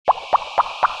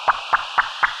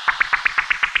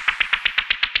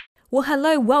Well,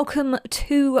 hello, welcome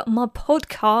to my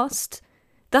podcast.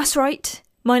 That's right,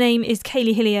 my name is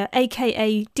Kaylee Hillier,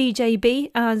 aka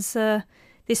DJB, as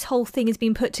this whole thing has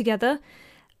been put together.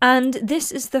 And this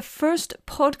is the first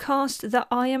podcast that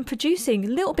I am producing. A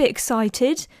little bit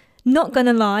excited, not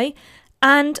gonna lie.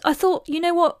 And I thought, you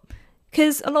know what?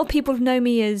 Because a lot of people know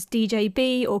me as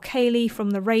DJB or Kaylee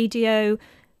from the radio.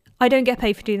 I don't get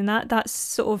paid for doing that. That's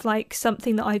sort of like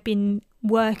something that I've been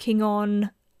working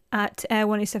on at Air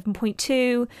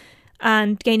 107.2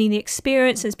 and gaining the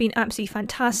experience. It's been absolutely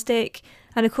fantastic.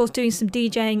 And of course doing some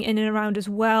DJing in and around as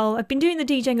well. I've been doing the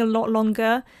DJing a lot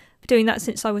longer. I've been doing that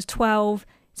since I was 12.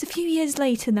 It's a few years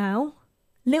later now,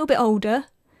 a little bit older,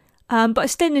 but I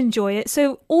still enjoy it.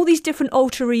 So all these different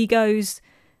alter egos,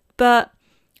 but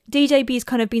DJB's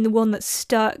kind of been the one that's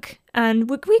stuck, and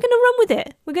we're going to run with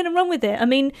it. We're going to run with it. I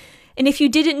mean, and if you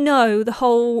didn't know the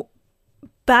whole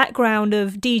background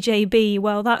of DJB,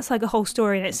 well, that's like a whole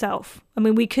story in itself. I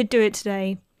mean, we could do it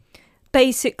today.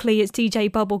 Basically, it's DJ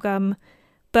Bubblegum,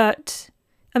 but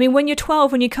I mean, when you're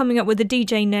 12, when you're coming up with a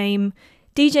DJ name,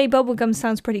 DJ Bubblegum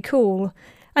sounds pretty cool,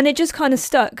 and it just kind of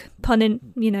stuck, pun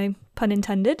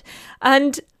intended.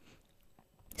 And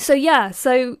so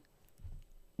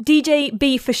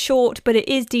DJB for short, but it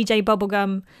is DJ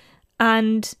Bubblegum.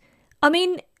 And I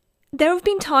mean, there have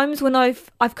been times when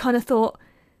I've kind of thought,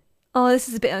 oh, this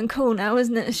is a bit uncool now,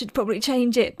 isn't it? I should probably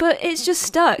change it. But it's just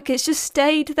stuck. It's just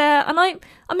stayed there. And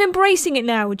I'm embracing it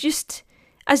now, just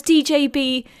as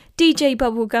DJB, DJ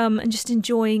Bubblegum, and just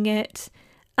enjoying it.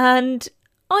 And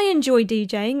I enjoy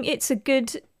DJing. It's a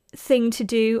good thing to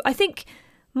do. I think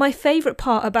my favourite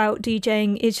part about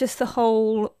DJing is just the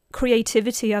whole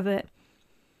creativity of it.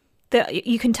 That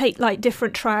you can take like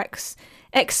different tracks,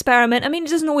 experiment. I mean,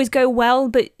 it doesn't always go well,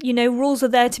 but you know, rules are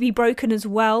there to be broken as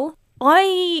well.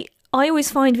 I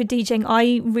always find with DJing,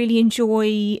 I really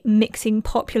enjoy mixing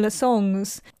popular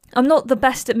songs. I'm not the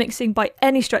best at mixing by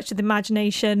any stretch of the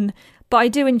imagination, but I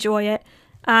do enjoy it.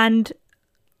 And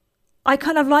I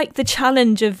kind of like the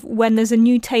challenge of when there's a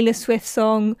new Taylor Swift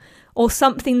song or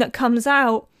something that comes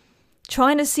out,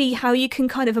 trying to see how you can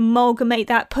kind of amalgamate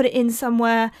that, put it in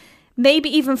somewhere, maybe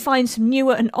even find some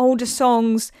newer and older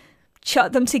songs,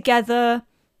 chuck them together.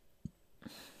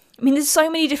 I mean, there's so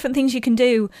many different things you can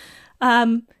do.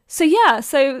 So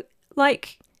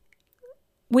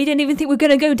we didn't even think we're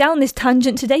going to go down this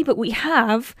tangent today, but we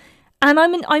have, and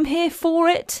I'm here for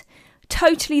it,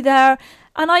 totally there,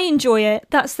 and I enjoy it.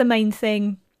 That's the main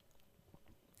thing.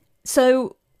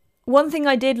 So one thing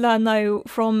I did learn though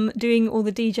from doing all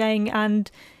the DJing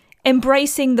and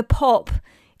embracing the pop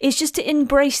is just to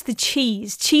embrace the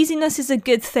cheese. Cheesiness is a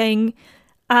good thing,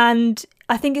 and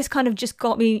I think it's kind of just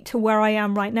got me to where I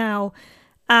am right now.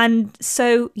 And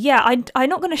so, yeah, I'm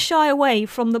not going to shy away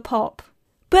from the pop.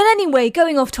 But anyway,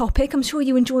 going off topic, I'm sure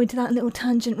you enjoyed that little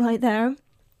tangent right there.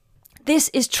 This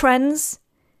is Trends,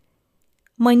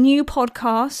 my new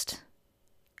podcast.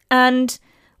 And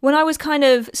when I was kind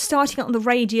of starting out on the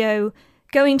radio,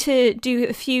 going to do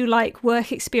a few like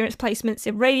work experience placements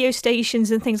in radio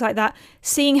stations and things like that,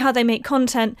 seeing how they make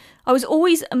content, I was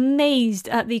always amazed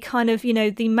at the kind of, you know,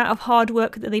 the amount of hard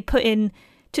work that they put in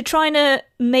to trying to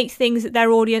make things that their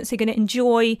audience are going to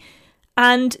enjoy.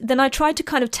 And then I tried to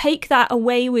kind of take that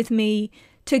away with me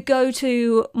to go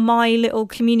to my little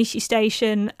community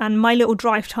station and my little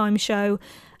drive time show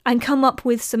and come up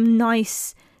with some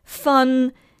nice,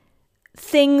 fun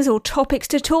things or topics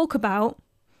to talk about.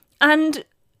 And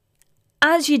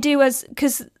as you do,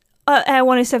 because at Air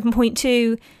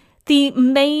 107.2, the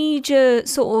major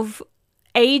sort of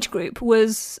age group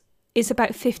is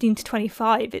about 15 to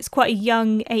 25. It's quite a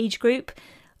young age group.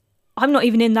 I'm not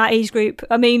even in that age group.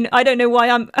 I mean, I don't know why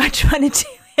I'm trying to do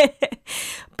it.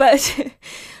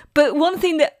 But one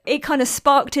thing that it kind of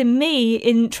sparked in me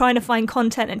in trying to find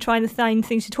content and trying to find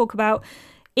things to talk about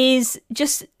is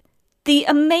just the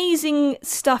amazing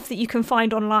stuff that you can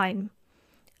find online.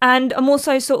 And I'm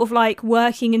also sort of like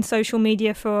working in social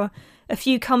media for a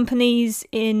few companies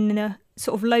in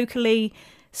sort of locally.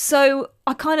 So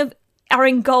I kind of are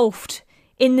engulfed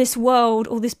in this world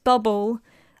or this bubble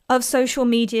of social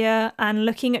media and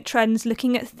looking at trends,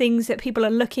 looking at things that people are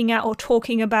looking at or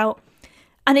talking about.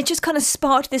 And it just kind of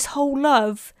sparked this whole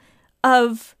love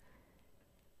of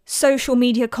social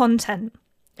media content.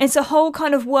 It's a whole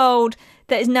kind of world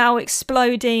that is now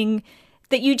exploding,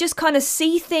 that you just kind of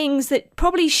see things that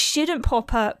probably shouldn't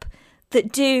pop up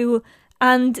that do,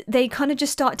 and they kind of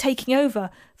just start taking over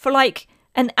for like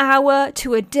an hour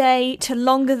to a day to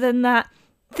longer than that.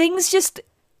 Things just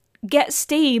get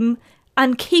steam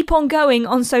and keep on going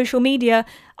on social media,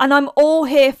 and I'm all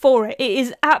here for it. It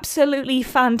is absolutely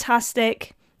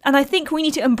fantastic. And I think we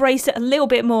need to embrace it a little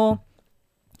bit more.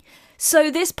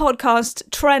 So this podcast,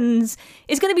 Trends,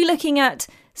 is going to be looking at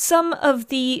some of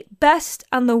the best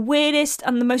and the weirdest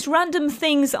and the most random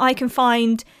things I can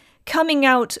find coming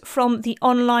out from the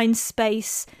online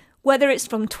space, whether it's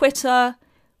from Twitter,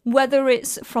 whether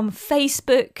it's from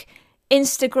Facebook,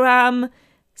 Instagram,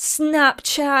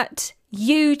 Snapchat,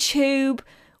 YouTube,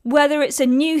 whether it's a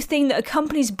new thing that a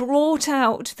company's brought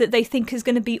out that they think is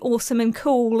going to be awesome and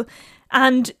cool,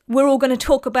 and we're all going to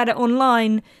talk about it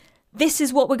online. This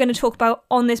is what we're going to talk about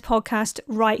on this podcast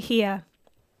right here.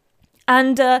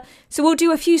 And so we'll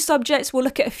do a few subjects, we'll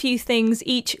look at a few things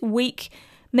each week,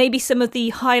 maybe some of the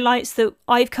highlights that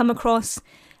I've come across.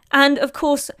 And of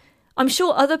course, I'm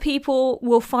sure other people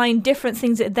will find different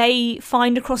things that they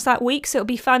find across that week. So it'll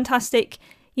be fantastic,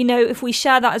 you know, if we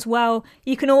share that as well.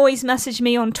 You can always message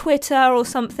me on Twitter or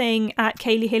something at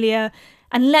Kaylee Hillier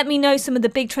and let me know some of the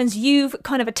big trends you've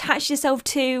kind of attached yourself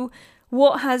to.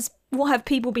 What have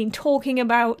people been talking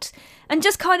about? And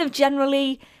just kind of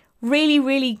generally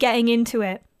really getting into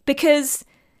it. Because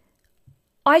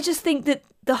I just think that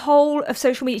the whole of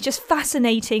social media is just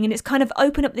fascinating, and it's kind of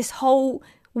opened up this whole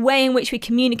way in which we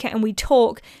communicate and we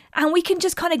talk, and we can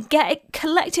just kind of get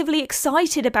collectively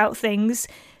excited about things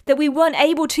that we weren't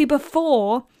able to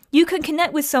before. You can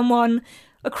connect with someone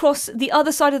across the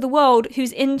other side of the world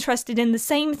who's interested in the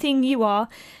same thing you are,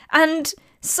 and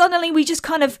suddenly we just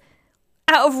kind of,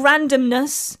 out of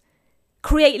randomness,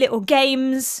 create little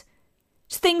games.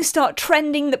 Things start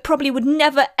trending that probably would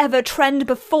never ever trend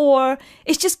before.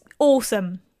 It's just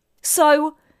awesome.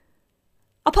 So,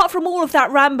 apart from all of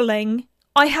that rambling,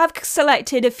 I have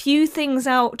selected a few things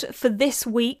out for this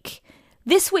week.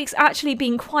 This week's actually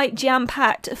been quite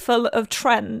jam-packed full of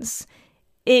trends.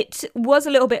 It was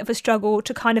a little bit of a struggle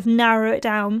to kind of narrow it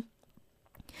down.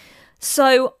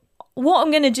 So what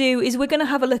I'm going to do is we're going to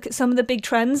have a look at some of the big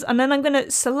trends, and then I'm going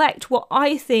to select what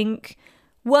I think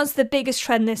was the biggest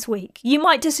trend this week. You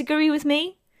might disagree with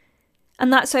me,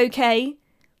 and that's okay,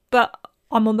 but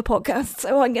I'm on the podcast,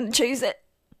 so I'm going to choose it.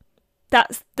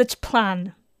 That's the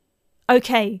plan.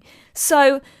 Okay,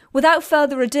 so without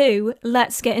further ado,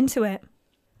 let's get into it.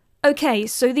 Okay,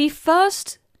 so the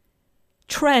first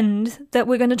trend that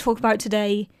we're going to talk about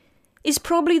today is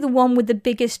probably the one with the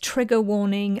biggest trigger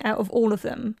warning out of all of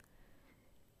them.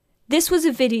 This was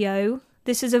a video.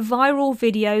 This is a viral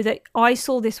video that I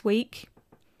saw this week.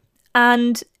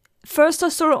 And first I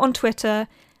saw it on Twitter,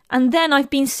 and then I've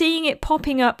been seeing it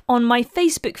popping up on my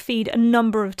Facebook feed a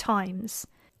number of times.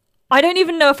 I don't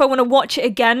even know if I want to watch it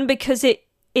again because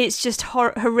it's just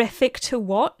horrific to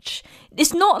watch.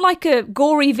 It's not like a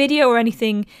gory video or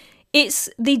anything. It's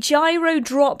the gyro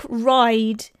drop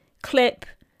ride clip.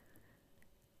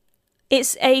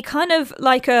 It's a kind of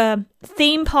like a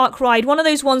theme park ride, one of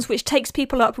those ones which takes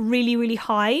people up really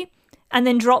high and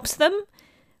then drops them.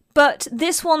 But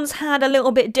this one's had a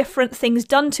little bit different things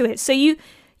done to it. So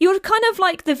you're kind of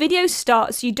like, the video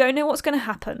starts, you don't know what's going to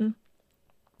happen.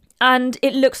 And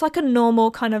it looks like a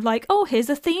normal kind of like, oh, here's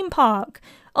a theme park.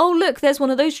 Oh, look, there's one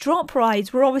of those drop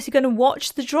rides. We're obviously going to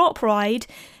watch the drop ride.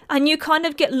 And you kind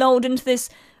of get lulled into this,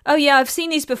 oh yeah, I've seen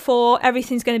these before,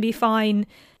 everything's going to be fine.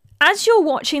 As you're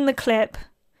watching the clip,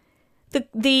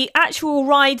 the actual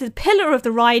ride, the pillar of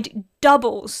the ride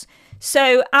doubles.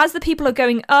 So as the people are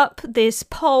going up this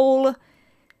pole,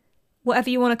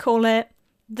 whatever you want to call it,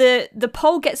 the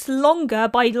pole gets longer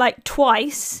by like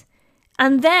twice.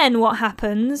 And then what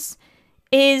happens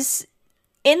is,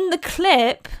 in the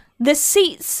clip, the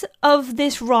seats of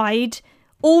this ride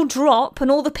all drop and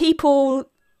all the people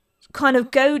kind of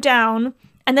go down,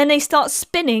 and then they start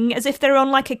spinning as if they're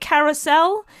on like a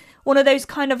carousel, one of those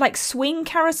kind of like swing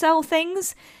carousel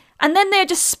things. And then they're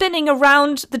just spinning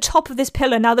around the top of this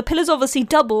pillar. Now, the pillar's obviously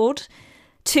doubled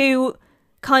to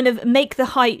kind of make the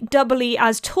height doubly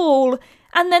as tall.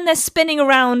 And then they're spinning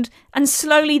around, and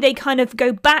slowly they kind of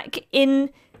go back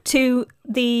into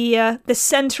the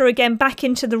center again, back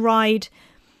into the ride,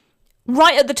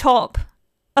 right at the top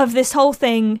of this whole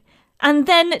thing. And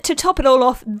then to top it all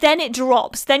off, then it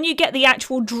drops. Then you get the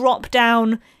actual drop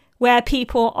down where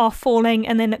people are falling,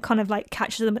 and then it kind of like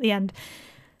catches them at the end.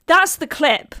 That's the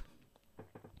clip.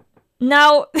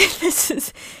 Now, this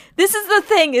is the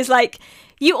thing, is like,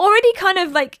 you already kind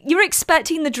of like, you're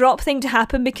expecting the drop thing to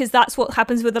happen because that's what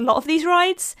happens with a lot of these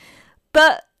rides.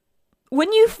 But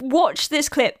when you watch this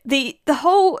clip, the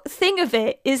whole thing of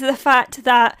it is the fact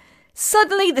that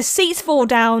suddenly the seats fall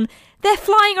down, they're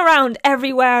flying around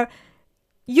everywhere.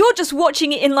 You're just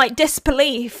watching it in like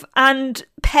disbelief and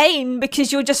pain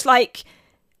because you're just like,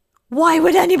 why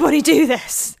would anybody do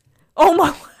this? Oh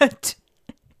my word.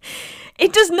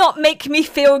 it does not make me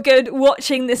feel good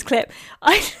watching this clip.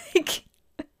 I think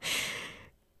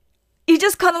you're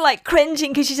just kind of like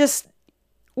cringing because you just,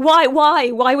 why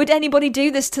would anybody do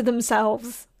this to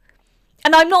themselves?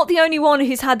 And I'm not the only one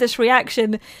who's had this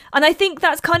reaction. And I think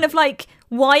that's kind of like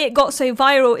why it got so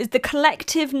viral, is the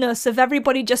collectiveness of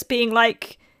everybody just being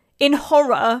like in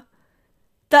horror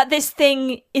that this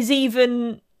thing is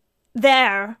even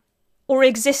there or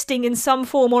existing in some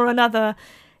form or another.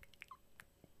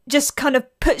 Just kind of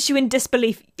puts you in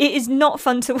disbelief. It is not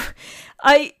fun to...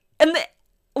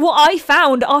 What I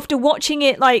found after watching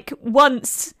it like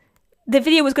once, the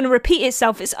video was going to repeat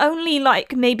itself. It's only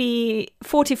like maybe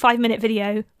 45-minute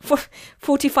video,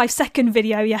 45-second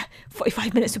video. Yeah,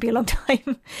 45 minutes would be a long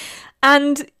time.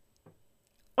 And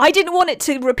I didn't want it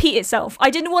to repeat itself. I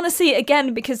didn't want to see it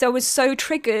again because I was so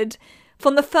triggered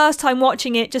from the first time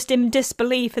watching it, just in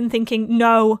disbelief and thinking,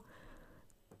 no,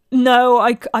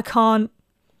 I can't.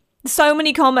 So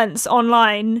many comments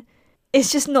online.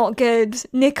 It's just not good.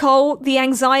 Nicole, the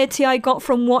anxiety I got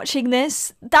from watching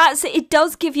this, it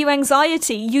does give you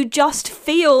anxiety. You just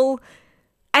feel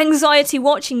anxiety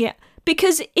watching it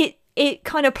because it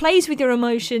kind of plays with your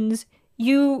emotions.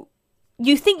 You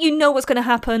think you know what's going to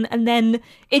happen, and then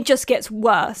it just gets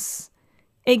worse.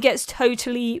 It gets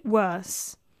totally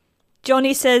worse.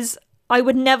 Johnny says, I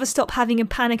would never stop having a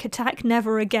panic attack,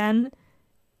 never again.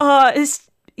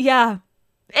 Yeah.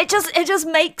 It just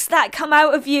makes that come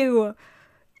out of you.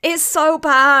 It's so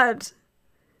bad.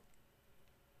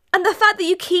 And the fact that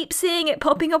you keep seeing it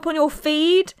popping up on your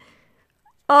feed,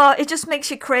 it just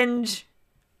makes you cringe.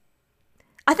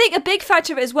 I think a big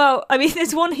factor of it as well, I mean,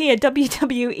 there's one here,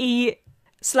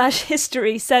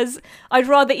 WWE/history says, I'd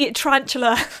rather eat a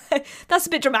tarantula. That's a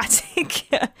bit dramatic.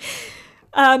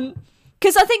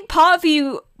 Because I think part of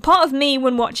me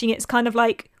when watching it's kind of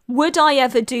like, would I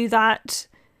ever do that?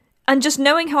 And just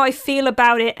knowing how I feel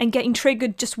about it and getting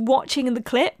triggered just watching the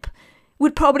clip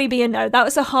would probably be a no. That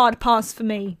was a hard pass for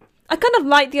me. I kind of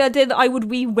like the idea that I would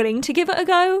be willing to give it a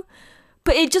go,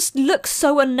 but it just looks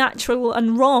so unnatural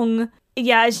and wrong.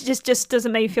 Yeah, it just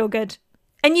doesn't make me feel good.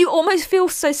 And you almost feel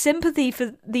so sympathy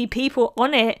for the people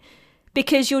on it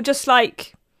because you're just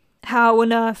like, how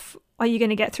on earth are you going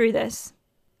to get through this?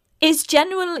 It's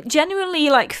genuinely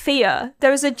like fear.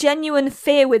 There is a genuine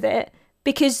fear with it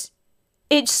because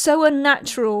it's so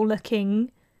unnatural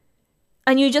looking,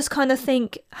 and you just kind of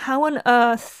think, how on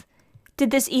earth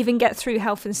did this even get through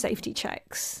health and safety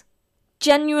checks?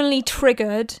 Genuinely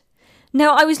triggered.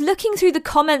 Now, I was looking through the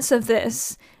comments of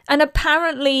this, and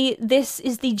apparently this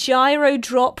is the gyro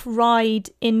drop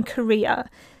ride in Korea.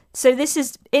 So this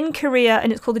is in Korea,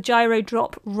 and it's called the gyro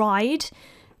drop ride.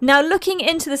 Now, looking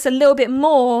into this a little bit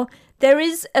more, there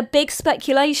is a big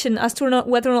speculation as to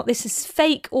whether or not this is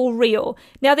fake or real.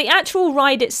 Now, the actual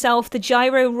ride itself, the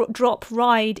gyro drop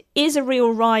ride, is a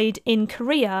real ride in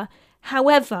Korea.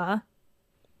 However,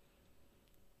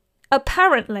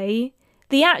 apparently,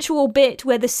 the actual bit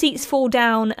where the seats fall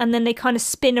down and then they kind of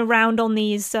spin around on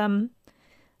these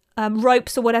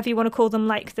ropes or whatever you want to call them,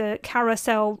 like the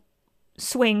carousel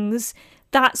swings,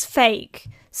 that's fake.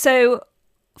 So,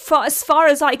 as far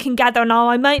as I can gather now,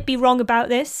 I might be wrong about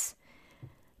this,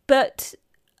 but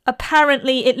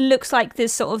apparently it looks like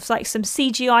there's sort of like some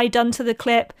CGI done to the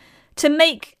clip to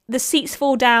make the seats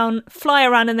fall down, fly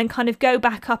around, and then kind of go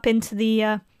back up into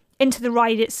the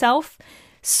ride itself.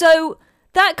 So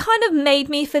that kind of made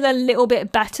me feel a little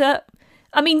bit better.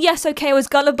 I mean, yes, okay, I was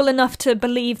gullible enough to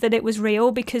believe that it was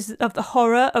real because of the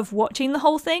horror of watching the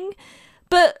whole thing,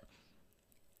 but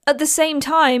at the same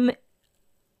time,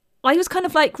 I was kind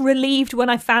of like relieved when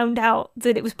I found out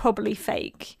that it was probably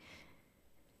fake.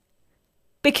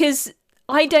 Because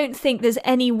I don't think there's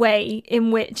any way in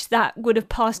which that would have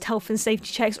passed health and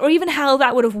safety checks, or even how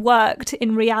that would have worked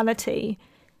in reality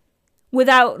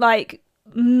without like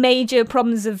major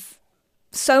problems of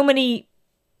so many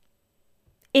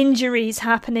injuries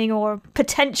happening or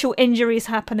potential injuries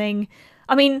happening.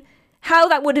 I mean, how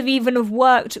that would have even have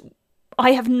worked,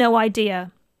 I have no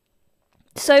idea.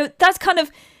 So that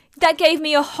gave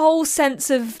me a whole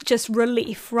sense of just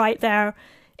relief right there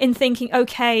in thinking,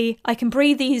 okay, I can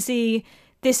breathe easy.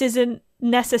 This isn't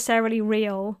necessarily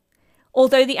real.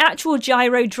 Although the actual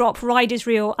gyro drop ride is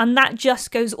real, and that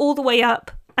just goes all the way up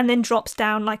and then drops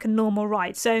down like a normal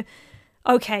ride. So,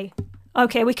 okay,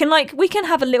 we can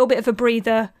have a little bit of a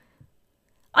breather.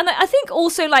 And I think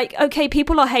also, like, okay,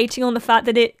 people are hating on the fact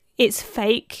that it's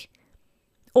fake,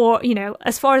 or, you know,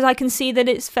 as far as I can see that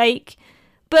it's fake.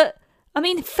 But I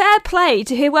mean, fair play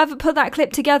to whoever put that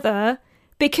clip together,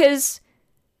 because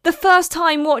the first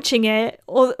time watching it,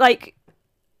 or like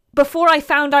before I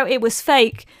found out it was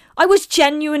fake, I was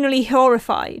genuinely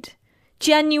horrified.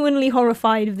 genuinely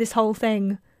horrified of this whole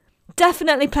thing.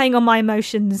 Definitely playing on my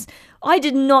emotions. I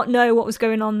did not know what was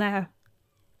going on there.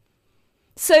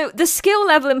 So the skill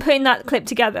level in putting that clip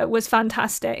together was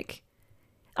fantastic.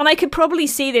 And I could probably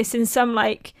see this in some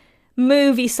like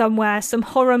movie somewhere, some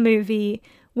horror movie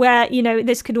where, you know,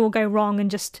 this could all go wrong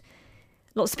and just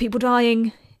lots of people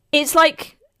dying. It's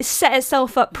like set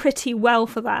itself up pretty well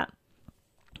for that.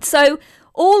 So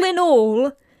all in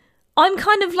all, I'm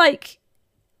kind of like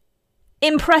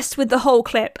impressed with the whole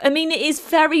clip. I mean, it is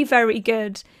very, very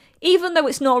good. Even though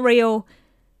it's not real,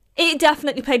 it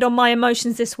definitely played on my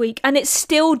emotions this week, and it's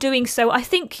still doing so. I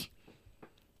think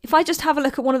if I just have a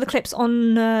look at one of the clips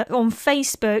on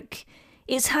Facebook,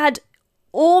 it's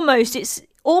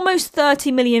almost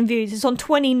 30 million views. It's on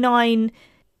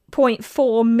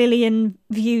 29.4 million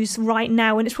views right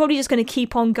now, and it's probably just going to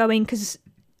keep on going because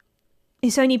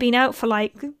it's only been out for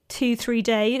like 2-3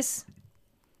 days.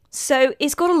 So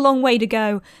it's got a long way to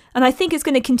go, and I think it's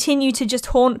going to continue to just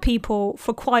haunt people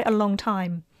for quite a long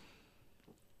time.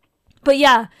 But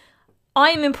yeah,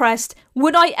 I'm impressed.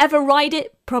 Would I ever ride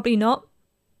it? Probably not.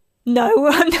 No,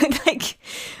 like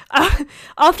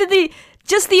after the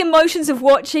emotions of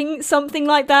watching something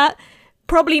like that,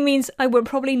 probably means I would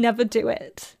probably never do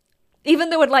it. Even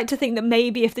though I'd like to think that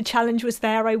maybe if the challenge was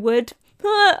there, I would.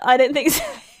 I don't think so.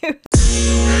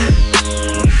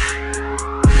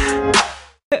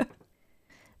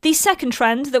 The second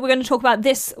trend that we're going to talk about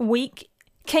this week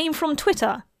came from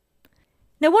Twitter.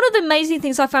 Now, one of the amazing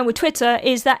things I found with Twitter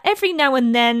is that every now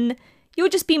and then you'll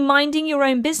just be minding your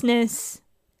own business,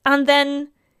 and then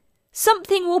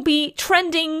something will be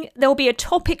trending. There'll be a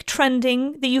topic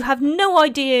trending that you have no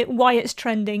idea why it's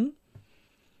trending,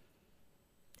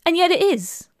 and yet it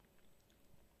is.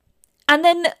 And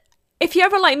then if you're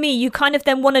ever like me, you kind of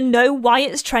then want to know why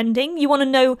it's trending. You want to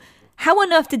know, how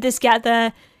on earth did this get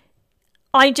there?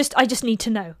 I just need to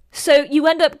know. So you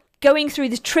end up going through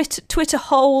this Twitter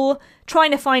hole,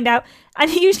 trying to find out.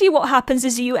 And usually what happens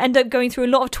is you end up going through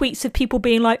a lot of tweets of people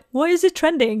being like, why is it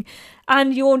trending?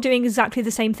 And you're doing exactly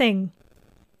the same thing.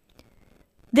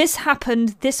 This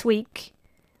happened this week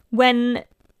when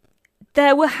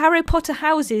there were Harry Potter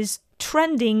houses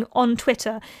trending on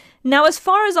Twitter. Now, as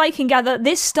far as I can gather,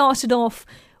 this started off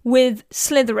with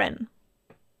Slytherin.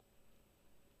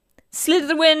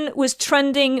 Slytherin was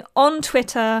trending on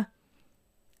Twitter,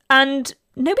 and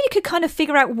nobody could kind of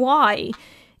figure out why.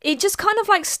 It just kind of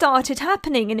like started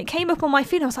happening, and it came up on my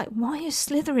feed. I was like, why is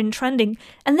Slytherin trending?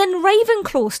 And then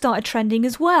Ravenclaw started trending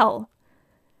as well.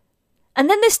 And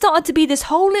then there started to be this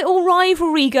whole little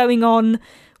rivalry going on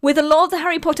with a lot of the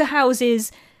Harry Potter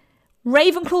houses.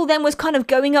 Ravenclaw then was kind of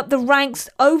going up the ranks,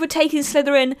 overtaking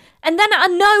Slytherin, and then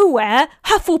out of nowhere,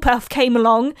 Hufflepuff came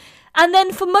along. And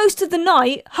then for most of the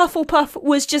night, Hufflepuff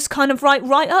was just kind of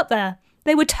right up there.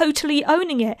 They were totally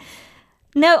owning it.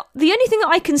 Now, the only thing that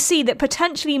I can see that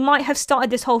potentially might have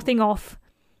started this whole thing off,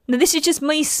 now this is just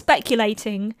me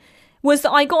speculating, was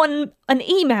that I got an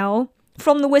email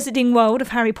from the Wizarding World of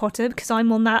Harry Potter, because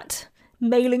I'm on that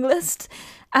mailing list,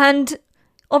 and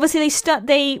obviously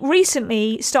they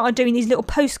recently started doing these little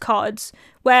postcards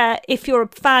where if you're a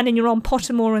fan and you're on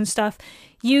Pottermore and stuff,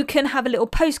 you can have a little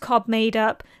postcard made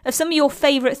up of some of your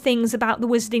favourite things about the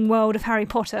Wizarding World of Harry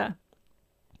Potter.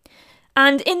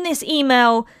 And in this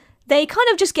email, they kind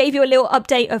of just gave you a little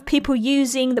update of people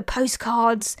using the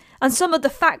postcards and some of the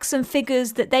facts and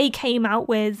figures that they came out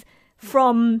with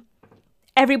from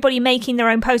everybody making their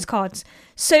own postcards.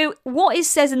 So what it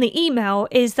says in the email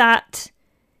is that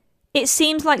it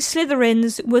seems like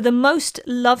Slytherins were the most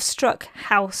love-struck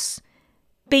house,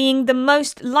 being the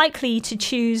most likely to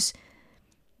choose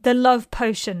the love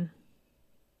potion.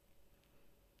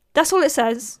 That's all it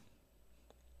says.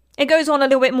 It goes on a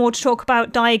little bit more to talk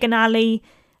about Diagon Alley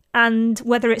and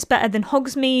whether it's better than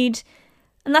Hogsmeade,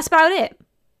 and that's about it.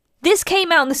 This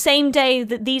came out on the same day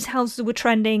that these houses were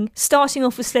trending, starting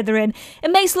off with Slytherin.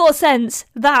 It makes a lot of sense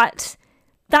that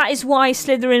that is why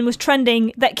Slytherin was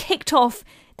trending, that kicked off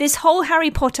this whole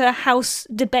Harry Potter house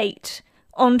debate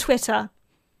on Twitter.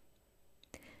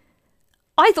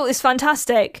 I thought this was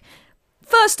fantastic.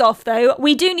 First off, though,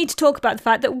 we do need to talk about the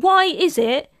fact that why is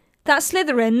it that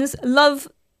Slytherins love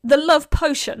the love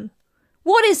potion?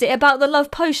 What is it about the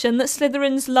love potion that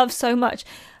Slytherins love so much?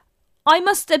 I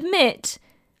must admit,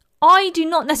 I do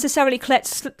not necessarily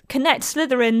connect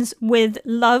Slytherins with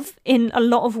love in a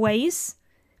lot of ways.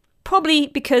 Probably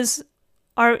because,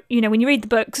 when you read the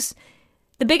books,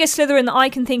 the biggest Slytherin that I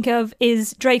can think of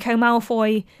is Draco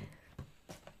Malfoy.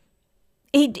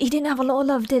 He didn't have a lot of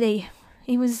love, did he?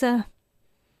 He wasn't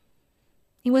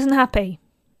happy.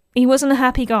 He wasn't a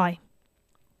happy guy.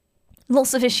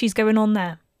 Lots of issues going on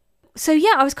there. So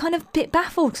yeah, I was kind of a bit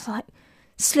baffled. It's like,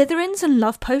 Slytherins and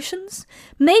love potions?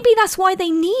 Maybe that's why they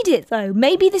need it, though.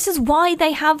 Maybe this is why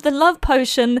they have the love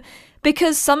potion,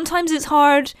 because sometimes it's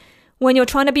hard when you're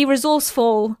trying to be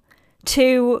resourceful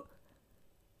to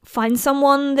find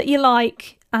someone that you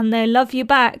like and they love you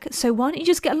back. So why don't you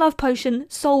just get a love potion,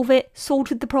 solve it,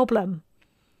 sorted the problem?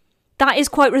 That is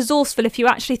quite resourceful if you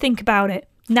actually think about it.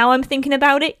 Now I'm thinking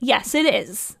about it, yes, it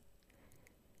is.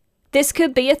 This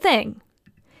could be a thing.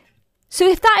 So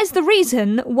if that is the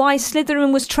reason why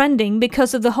Slytherin was trending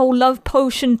because of the whole love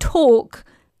potion talk,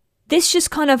 this just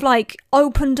kind of like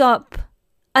opened up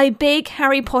a big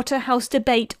Harry Potter house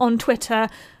debate on Twitter.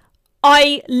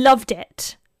 I loved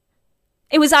it.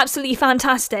 It was absolutely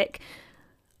fantastic.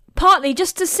 Partly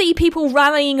just to see people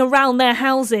rallying around their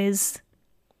houses.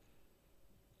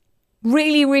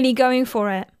 Really, really going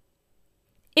for it.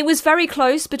 It was very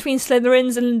close between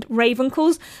Slytherins and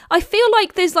Ravenclaws. I feel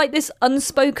like there's like this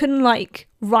unspoken like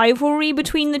rivalry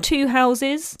between the two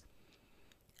houses.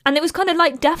 And it was kind of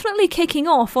like definitely kicking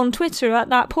off on Twitter at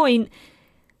that point.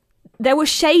 There was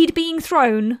shade being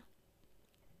thrown.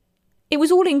 It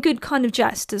was all in good kind of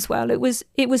jest as well. It was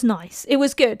nice. It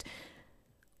was good.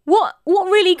 What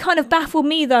really kind of baffled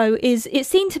me though is it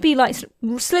seemed to be like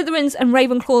Slytherins and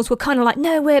Ravenclaws were kind of like,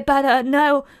 no, we're better.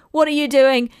 No, what are you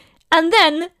doing? And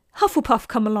then Hufflepuff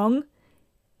come along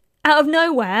out of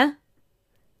nowhere,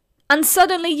 and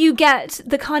suddenly you get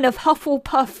the kind of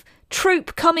Hufflepuff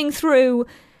troop coming through.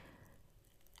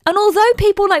 And although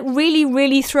people like really,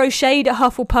 really throw shade at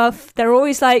Hufflepuff, they're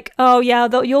always like, "Oh yeah,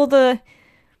 you're the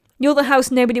house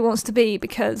nobody wants to be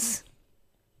because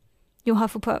you're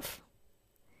Hufflepuff."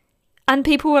 And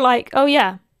people were like, "Oh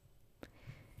yeah,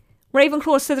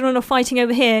 Ravenclaw and Slytherin are fighting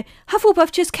over here.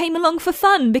 Hufflepuff just came along for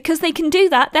fun because they can do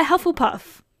that. They're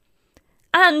Hufflepuff."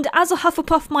 And as a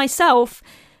Hufflepuff myself,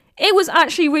 it was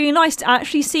actually really nice to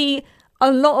actually see a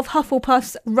lot of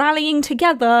Hufflepuffs rallying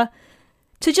together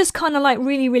to just kind of like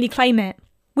really, really claim it.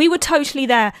 We were totally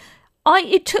there.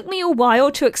 It took me a while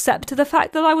to accept the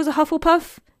fact that I was a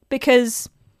Hufflepuff because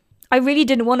I really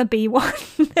didn't want to be one.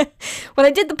 When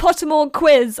I did the Pottermore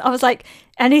quiz, I was like,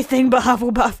 anything but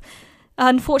Hufflepuff.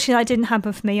 Unfortunately, that didn't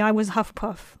happen for me. I was a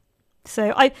Hufflepuff.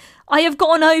 So I have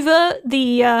gotten over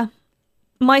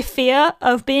my fear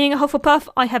of being a Hufflepuff.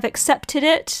 I have accepted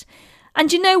it.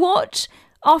 And you know what?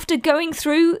 After going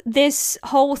through this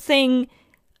whole thing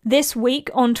this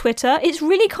week on Twitter, it's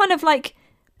really kind of like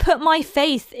put my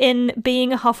faith in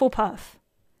being a Hufflepuff.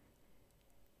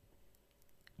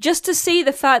 Just to see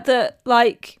the fact that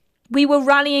like we were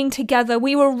rallying together,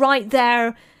 we were right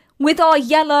there with our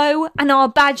yellow and our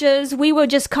badges. We were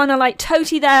just kind of like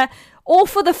totally there, all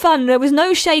for the fun. There was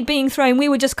no shade being thrown. We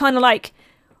were just kind of like,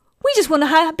 we just want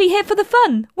to be here for the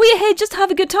fun. We are here just to have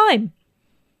a good time.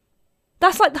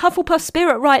 That's like the Hufflepuff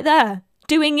spirit right there,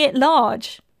 doing it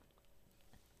large.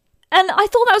 And I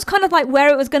thought that was kind of like where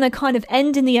it was going to kind of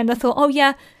end in the end. I thought, oh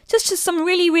yeah, just some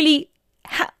really, really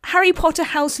Harry Potter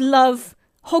house love,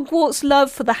 Hogwarts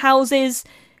love for the houses,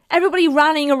 everybody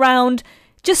rallying around,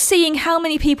 just seeing how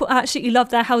many people absolutely love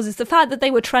their houses. The fact that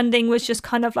they were trending was just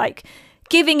kind of like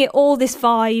giving it all this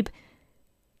vibe.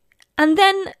 And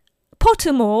then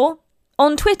Pottermore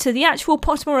on Twitter, the actual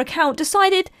Pottermore account,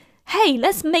 decided, hey,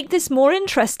 let's make this more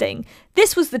interesting.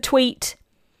 This was the tweet.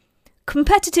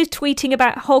 Competitive tweeting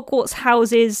about Hogwarts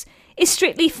houses is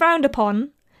strictly frowned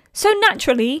upon. So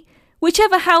naturally,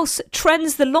 whichever house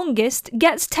trends the longest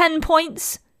gets 10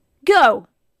 points. Go!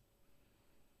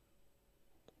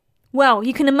 Well,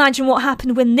 you can imagine what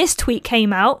happened when this tweet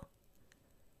came out.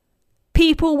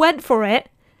 People went for it.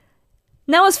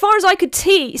 Now, as far as I could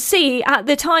see at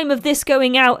the time of this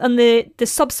going out and the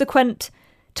subsequent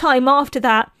time after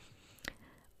that,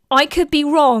 I could be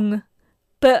wrong,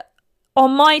 but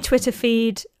on my Twitter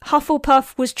feed,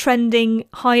 Hufflepuff was trending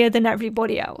higher than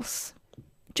everybody else.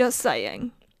 Just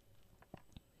saying.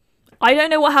 I don't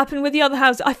know what happened with the other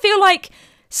houses. I feel like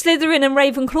Slytherin and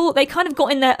Ravenclaw, they kind of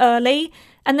got in there early,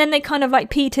 and then they kind of like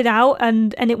petered out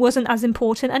and it wasn't as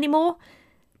important anymore.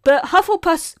 But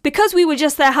Hufflepuff, because we were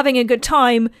just there having a good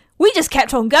time, we just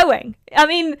kept on going. I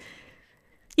mean,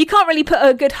 you can't really put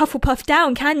a good Hufflepuff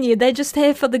down, can you? They're just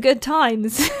here for the good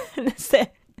times. That's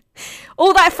it.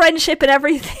 All that friendship and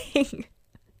everything.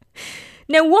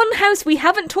 Now, one house we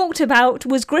haven't talked about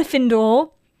was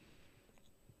Gryffindor.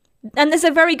 And there's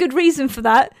a very good reason for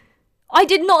that. I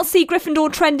did not see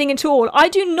Gryffindor trending at all. I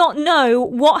do not know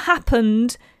what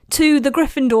happened to the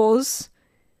Gryffindors.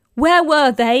 Where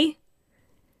were they?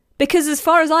 Because as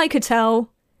far as I could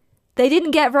tell, they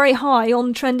didn't get very high on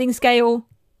the trending scale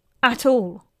at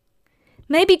all.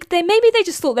 Maybe they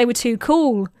just thought they were too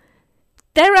cool.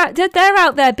 They're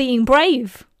out there being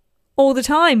brave. all the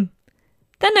time.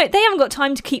 They haven't got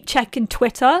time to keep checking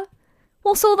Twitter.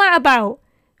 What's all that about?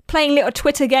 Playing little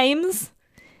Twitter games?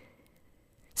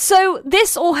 So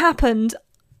this all happened.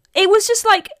 It was just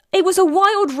like, it was a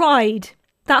wild ride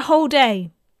that whole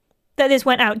day that this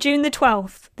went out. June the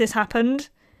 12th, this happened.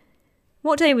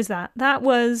 What day was that? That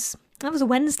was a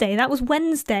Wednesday. That was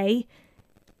Wednesday.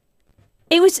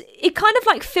 It kind of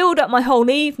like filled up my whole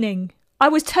evening. I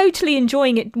was totally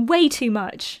enjoying it way too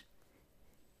much.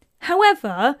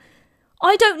 However,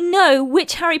 I don't know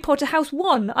which Harry Potter house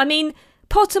won. I mean,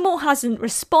 Pottermore hasn't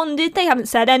responded. They haven't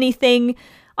said anything.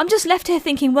 I'm just left here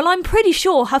thinking, well, I'm pretty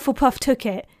sure Hufflepuff took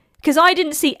it, because I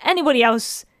didn't see anybody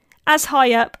else as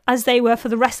high up as they were for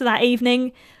the rest of that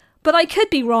evening. But I could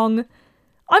be wrong.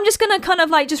 I'm just going to kind of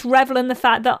like just revel in the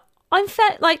fact that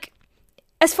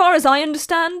as far as I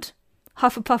understand,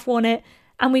 Hufflepuff won it,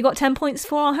 and we got 10 points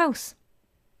for our house.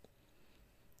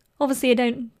 Obviously,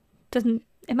 doesn't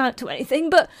amount to anything,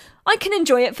 but I can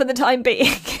enjoy it for the time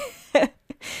being.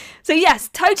 So yes,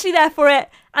 totally there for it,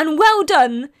 and well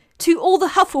done to all the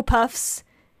Hufflepuffs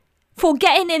for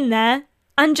getting in there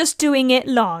and just doing it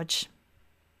large.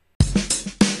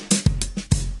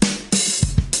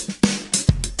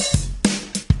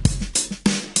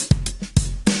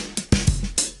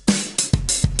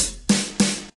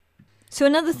 So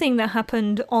another thing that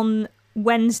happened on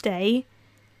Wednesday,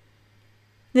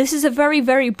 this is a very,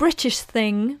 very British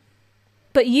thing,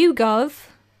 but YouGov,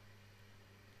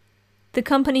 the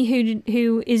company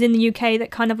who is in the UK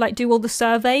that kind of like do all the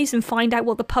surveys and find out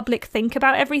what the public think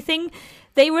about everything,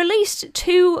 they released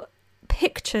 2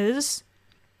 pictures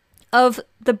of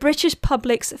the British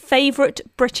public's favourite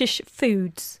British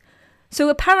foods. So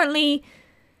apparently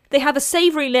they have a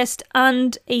savoury list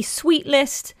and a sweet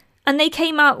list, and they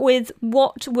came out with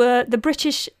what were the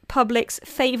British public's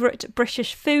favourite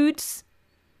British foods.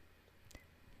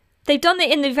 They've done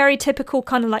it in the very typical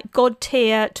kind of like God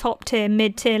tier, top tier,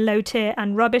 mid tier, low tier,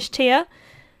 and rubbish tier.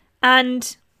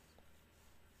 And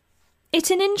it's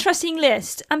an interesting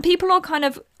list. And people are kind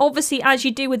of, obviously, as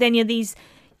you do with any of these,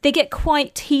 they get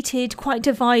quite heated, quite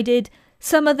divided.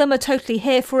 Some of them are totally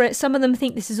here for it. Some of them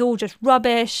think this is all just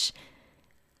rubbish.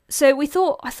 So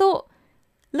I thought,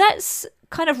 let's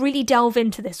kind of really delve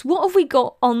into this. What have we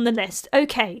got on the list?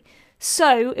 Okay,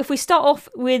 so if we start off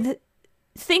with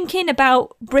thinking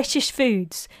about British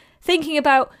foods, thinking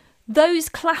about those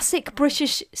classic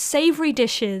British savoury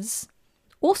dishes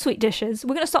or sweet dishes.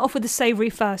 We're going to start off with the savoury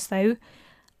first though.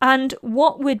 And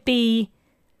what would be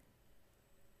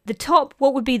the top,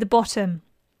 what would be the bottom?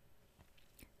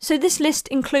 So this list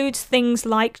includes things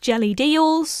like jelly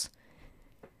deals,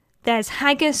 there's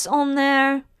haggis on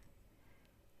there,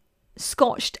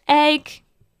 scotched egg,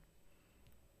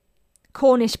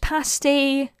 Cornish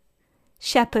pasty,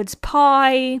 shepherd's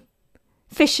pie,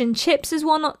 fish and chips is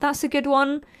one, that's a good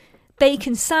one,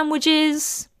 bacon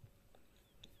sandwiches.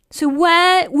 So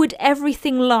where would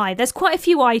everything lie? There's quite a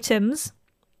few items,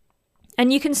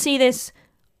 and you can see this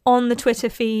on the Twitter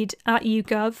feed at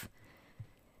YouGov.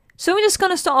 So we're just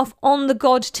going to start off on the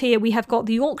God tier. We have got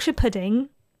the Yorkshire pudding,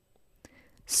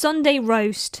 Sunday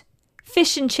roast,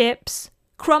 fish and chips,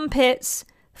 crumpets,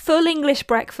 full English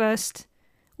breakfast,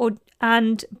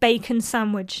 and bacon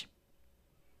sandwich.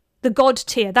 The God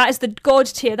tier. That is the God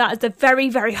tier. That is the very,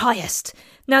 very highest.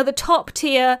 Now the top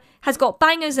tier has got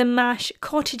bangers and mash,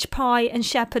 cottage pie and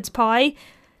shepherd's pie.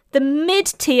 The mid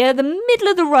tier, the middle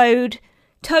of the road,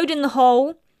 toad in the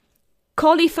hole,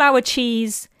 cauliflower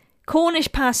cheese,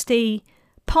 Cornish pasty,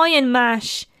 pie and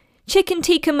mash, chicken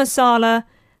tikka masala,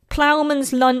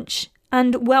 ploughman's lunch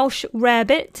and Welsh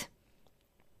rarebit.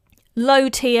 Low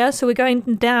tier, so we're going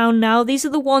down now. These are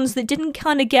the ones that didn't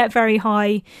kind of get very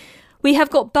high. We have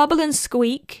got bubble and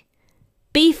squeak,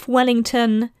 beef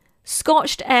Wellington,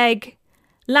 scotched egg,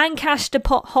 Lancaster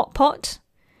hot pot,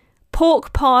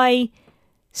 pork pie,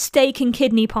 steak and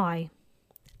kidney pie.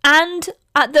 And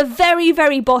at the very,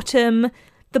 very bottom,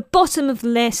 the bottom of the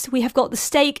list, we have got the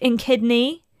steak and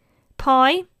kidney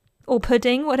pie, or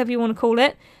pudding, whatever you want to call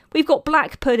it. We've got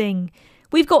black pudding.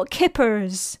 We've got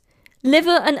kippers,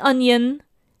 liver and onion,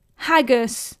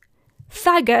 haggis,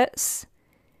 faggots,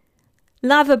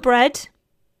 lava bread,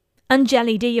 and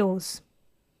jelly deals.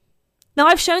 Now,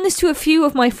 I've shown this to a few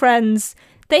of my friends.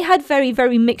 They had very,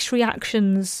 very mixed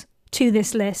reactions to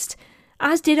this list,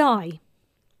 as did I.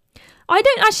 I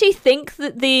don't actually think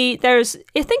that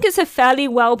I think it's a fairly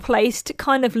well-placed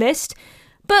kind of list,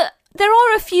 but there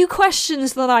are a few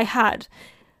questions that I had.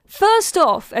 First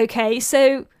off, okay,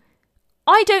 so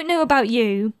I don't know about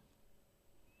you,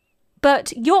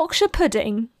 but Yorkshire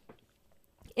pudding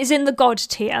is in the God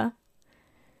tier.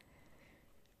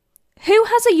 Who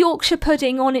has a Yorkshire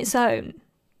pudding on its own?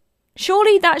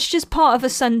 Surely that's just part of a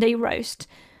Sunday roast.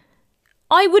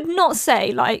 I would not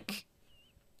say, like,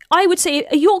 I would say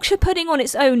a Yorkshire pudding on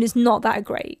its own is not that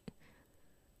great.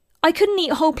 I couldn't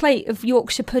eat a whole plate of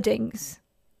Yorkshire puddings.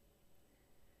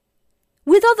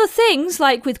 With other things,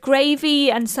 like with gravy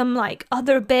and some like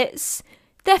other bits,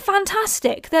 they're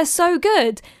fantastic. They're so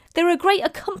good. They're a great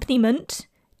accompaniment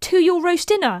to your roast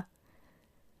dinner.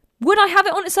 Would I have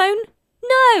it on its own?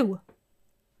 No,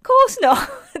 of course not.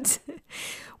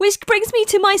 Which brings me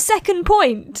to my second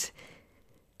point.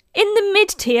 In the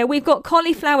mid-tier, we've got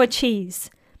cauliflower cheese.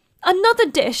 Another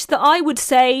dish that I would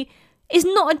say is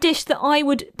not a dish that I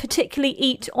would particularly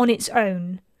eat on its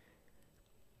own.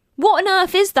 What on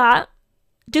earth is that?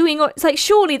 It's like,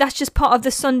 surely that's just part of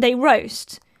the Sunday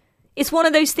roast. It's one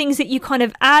of those things that you kind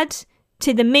of add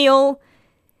to the meal.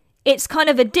 It's kind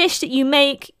of a dish that you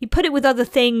make, you put it with other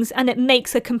things, and it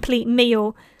makes a complete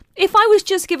meal. If I was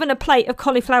just given a plate of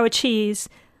cauliflower cheese,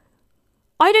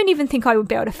 I don't even think I would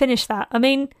be able to finish that. I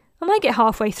mean, I might get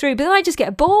halfway through, but then I just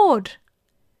get bored.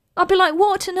 I'll be like,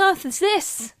 what on earth is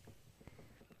this?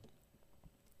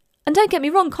 And don't get me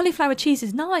wrong, cauliflower cheese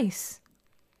is nice.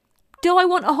 Do I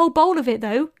want a whole bowl of it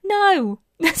though? No.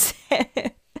 That's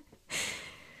it.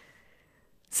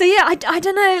 So yeah, I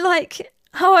don't know, like,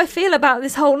 how I feel about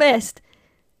this whole list.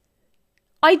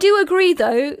 I do agree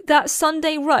though that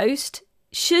Sunday roast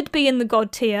should be in the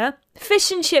God tier. Fish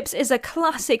and chips is a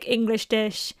classic English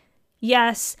dish.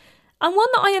 Yes. And one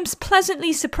that I am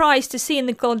pleasantly surprised to see in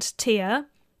the God tier,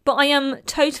 but I am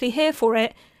totally here for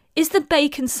it, is the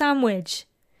bacon sandwich.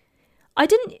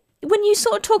 When you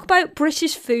sort of talk about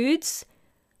British foods,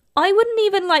 I wouldn't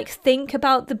even like think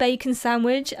about the bacon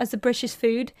sandwich as a British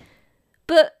food,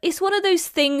 but it's one of those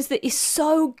things that is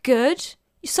so good,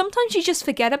 sometimes you just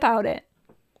forget about it.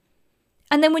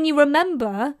 And then when you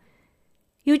remember,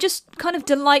 you're just kind of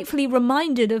delightfully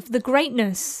reminded of the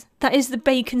greatness that is the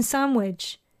bacon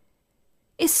sandwich.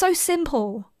 It's so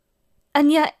simple,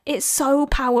 and yet it's so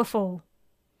powerful.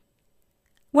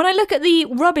 When I look at the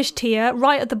rubbish tier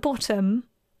right at the bottom,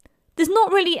 there's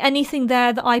not really anything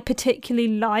there that I particularly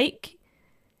like,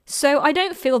 so I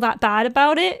don't feel that bad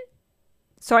about it.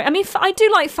 Sorry, I mean, I do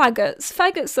like faggots.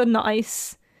 Faggots are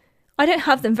nice. I don't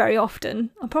have them very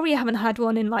often. I probably haven't had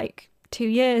one in like 2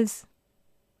 years.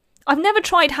 I've never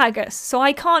tried haggis, so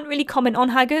I can't really comment on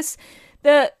haggis.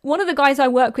 One of the guys I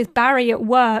work with, Barry, at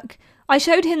work, I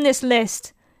showed him this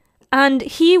list, and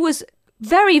he was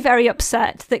very, very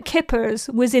upset that kippers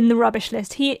was in the rubbish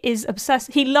list. He is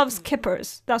obsessed. He loves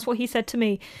kippers. That's what he said to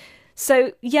me.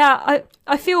 So, yeah,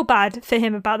 I feel bad for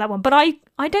him about that one. But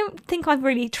I don't think I've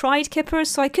really tried kippers,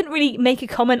 so I couldn't really make a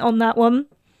comment on that one.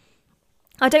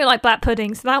 I don't like black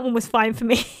pudding, so that one was fine for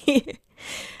me.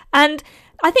 And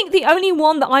I think the only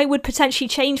one that I would potentially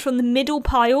change from the middle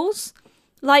piles,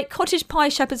 like cottage pie,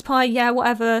 shepherd's pie, yeah,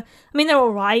 whatever. I mean, they're all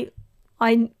right.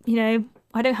 I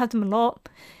don't have them a lot.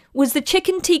 Was the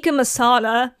chicken tikka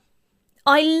masala.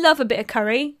 I love a bit of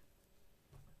curry.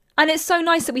 And it's so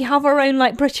nice that we have our own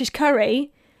like British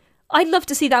curry. I'd love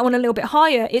to see that one a little bit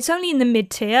higher. It's only in the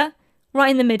mid-tier, right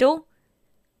in the middle.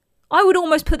 I would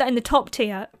almost put that in the top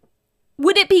tier.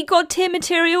 Would it be God tier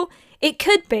material? It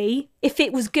could be if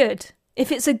it was good.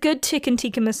 If it's a good chicken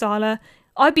tikka masala,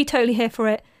 I'd be totally here for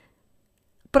it.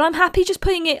 But I'm happy just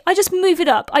putting it, I just move it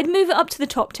up. I'd move it up to the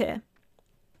top tier.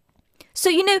 So,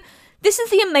 this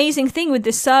is the amazing thing with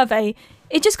this survey.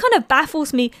 It just kind of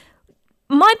baffles me.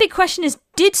 My big question is,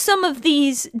 did some of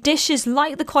these dishes,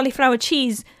 like the cauliflower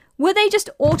cheese, were they just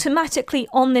automatically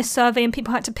on this survey and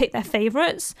people had to pick their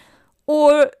favourites?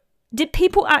 Or did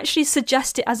people actually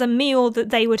suggest it as a meal that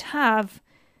they would have?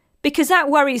 Because that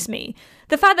worries me.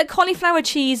 The fact that cauliflower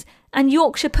cheese and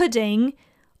Yorkshire pudding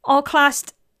are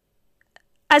classed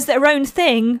as their own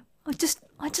thing, I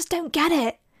just don't get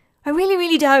it. I really,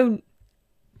 really don't.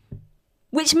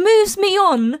 Which moves me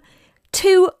on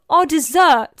to our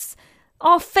desserts,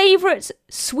 our favourite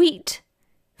sweet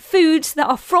foods that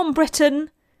are from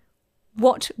Britain.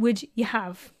 What would you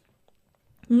have?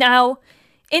 Now,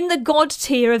 in the God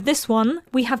tier of this one,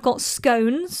 we have got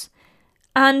scones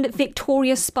and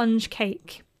Victoria sponge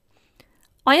cake.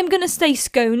 I am going to say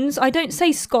scones. I don't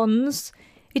say scones.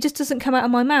 It just doesn't come out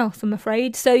of my mouth, I'm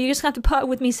afraid. So you just have to put up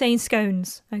with me saying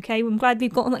scones. Okay, I'm glad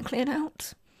we've gotten that cleared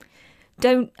out.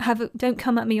 Don't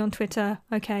come at me on Twitter,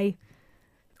 okay?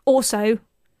 Also,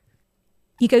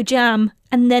 you go jam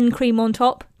and then cream on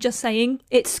top. Just saying.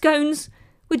 It's scones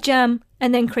with jam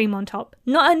and then cream on top.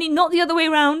 Not the other way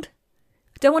around.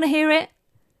 Don't want to hear it.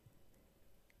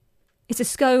 It's a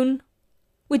scone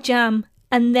with jam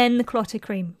and then the clotted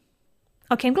cream.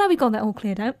 Okay, I'm glad we got that all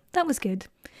cleared out. That was good.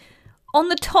 On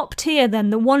the top tier then,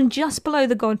 the one just below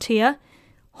the God tier,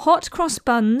 hot cross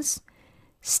buns,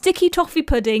 sticky toffee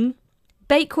pudding,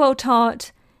 Bakewell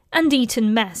tart, and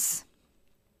Eton mess.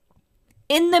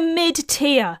 In the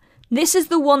mid-tier, this is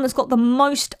the one that's got the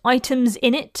most items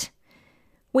in it.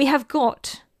 We have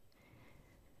got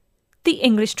the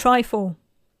English trifle,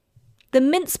 the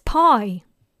mince pie,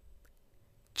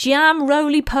 jam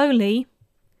roly-poly,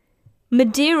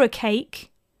 Madeira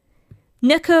cake,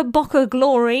 Knickerbocker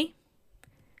glory,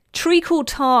 treacle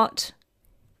tart,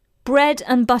 bread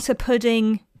and butter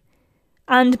pudding,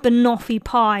 and banoffee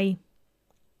pie.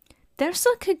 There's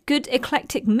like a good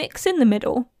eclectic mix in the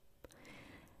middle.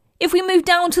 If we move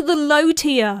down to the low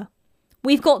tier,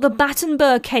 we've got the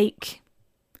Battenberg cake,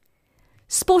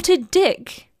 spotted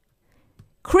dick,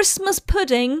 Christmas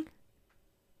pudding,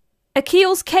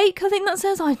 Achilles cake, I think that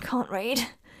says, I can't read,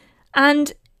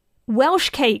 and Welsh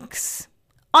cakes.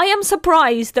 I am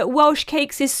surprised that Welsh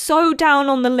cakes is so down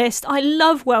on the list. I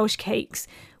love Welsh cakes.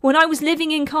 When I was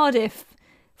living in Cardiff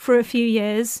for a few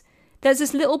years, there's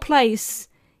this little place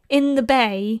in the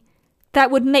bay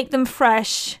that would make them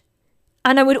fresh,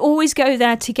 and I would always go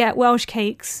there to get Welsh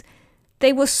cakes.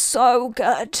 They were so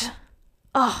good.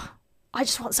 Oh, I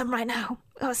just want some right now.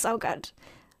 Oh, so good.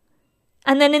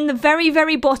 And then in the very,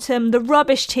 very bottom, the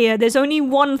rubbish tier, there's only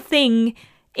one thing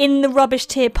in the rubbish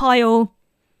tier pile.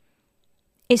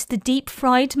 It's the deep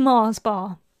fried Mars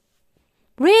bar.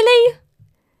 Really?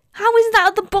 How is that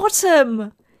at the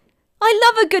bottom? I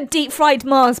love a good deep fried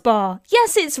Mars bar.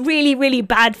 Yes, it's really, really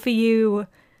bad for you.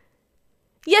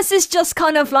 Yes, it's just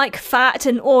kind of like fat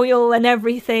and oil and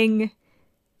everything.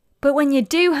 But when you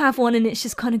do have one and it's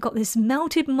just kind of got this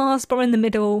melted Mars bar in the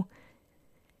middle,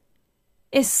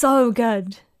 it's so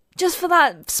good. Just for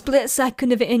that split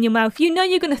second of it in your mouth, you know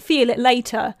you're going to feel it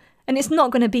later and it's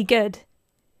not going to be good.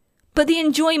 But the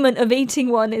enjoyment of eating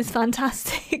one is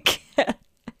fantastic.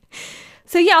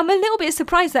 So yeah, I'm a little bit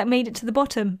surprised that made it to the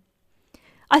bottom.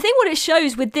 I think what it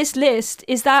shows with this list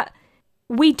is that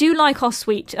we do like our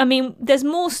sweet. I mean, there's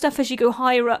more stuff as you go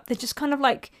higher up. There's just kind of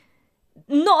like,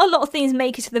 not a lot of things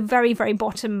make it to the very, very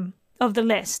bottom of the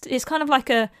list. It's kind of like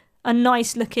a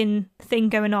nice looking thing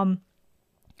going on.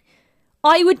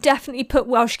 I would definitely put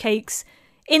Welsh cakes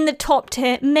in the top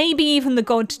tier, maybe even the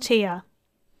god tier.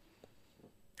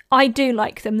 I do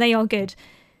like them, they are good.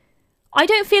 I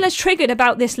don't feel as triggered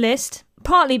about this list,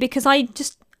 partly because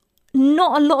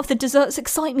not a lot of the desserts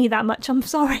excite me that much, I'm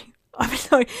sorry. I'm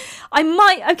sorry. I'm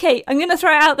going to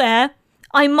throw it out there.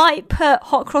 I might put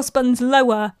hot cross buns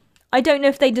lower. I don't know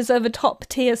if they deserve a top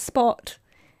tier spot.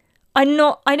 I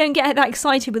don't get that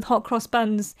excited with hot cross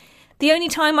buns. The only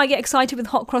time I get excited with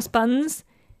hot cross buns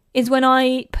is when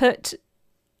I put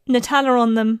Nutella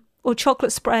on them or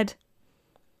chocolate spread.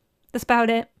 That's about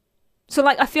it. So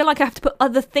I feel like I have to put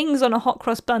other things on a hot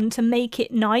cross bun to make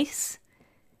it nice.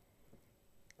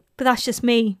 But that's just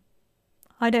me.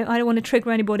 I don't want to trigger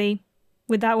anybody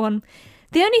with that one.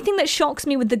 The only thing that shocks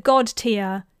me with the god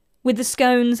tier, with the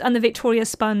scones and the Victoria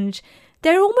sponge,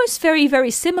 they're almost very, very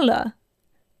similar.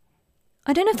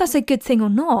 I don't know if that's a good thing or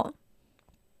not.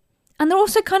 And they're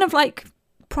also kind of like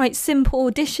quite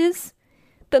simple dishes.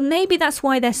 But maybe that's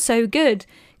why they're so good.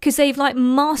 Because they've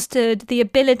mastered the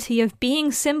ability of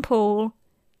being simple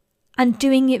and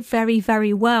doing it very,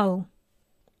 very well.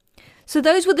 So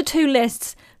those were the two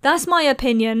lists. That's my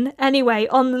opinion, anyway,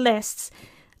 on the lists.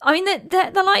 I mean,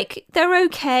 they're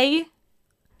okay.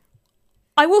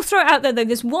 I will throw it out there, though.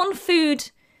 There's one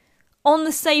food on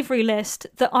the savoury list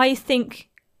that I think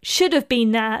should have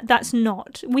been there that's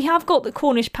not. We have got the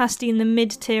Cornish pasty in the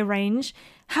mid-tier range.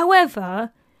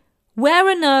 However, where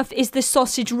on earth is the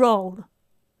sausage roll?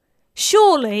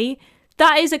 Surely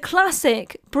that is a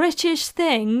classic British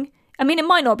thing. I mean, it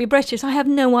might not be British. I have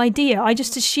no idea. I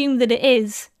just assume that it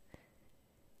is.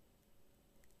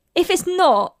 If it's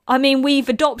not, I mean, we've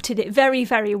adopted it very,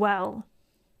 very well.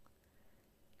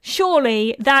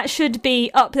 Surely that should be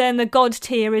up there in the god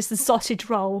tier is the sausage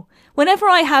roll. Whenever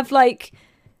I have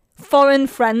foreign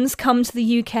friends come to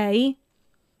the UK,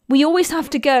 we always have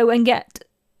to go and get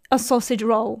a sausage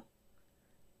roll.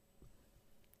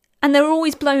 And they're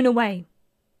always blown away.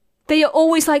 They are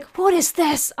always like, what is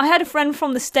this? I had a friend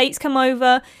from the States come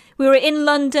over. We were in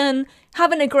London,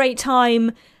 having a great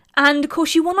time. And of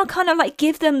course, you want to kind of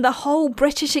give them the whole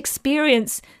British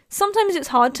experience. Sometimes it's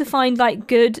hard to find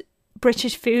good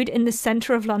British food in the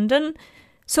centre of London.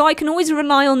 So I can always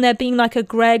rely on there being a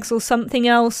Greggs or something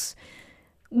else,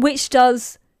 which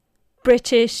does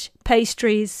British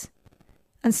pastries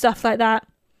and stuff like that.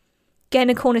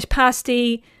 Getting a Cornish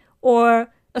pasty or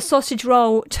a sausage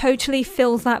roll totally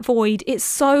fills that void. It's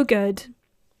so good.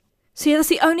 So yeah, that's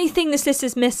the only thing this list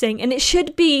is missing, and it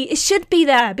should be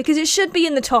there because it should be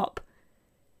in the top.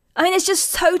 I mean, it's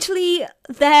just totally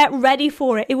there, ready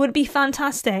for it. It would be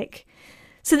fantastic.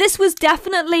 So this was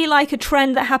definitely like a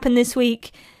trend that happened this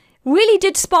week. Really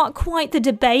did spark quite the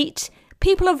debate.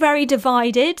 People are very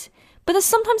divided, but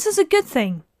sometimes it's a good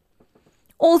thing.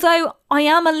 Although I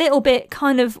am a little bit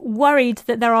kind of worried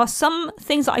that there are some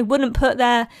things that I wouldn't put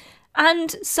there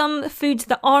and some foods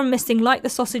that are missing, like the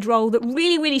sausage roll, that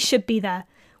really, really should be there.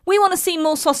 We want to see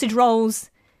more sausage rolls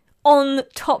on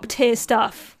top tier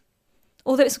stuff.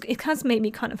 Although it has made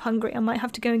me kind of hungry. I might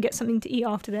have to go and get something to eat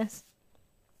after this.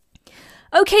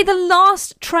 Okay, the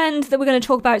last trend that we're going to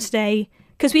talk about today,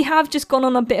 because we have just gone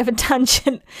on a bit of a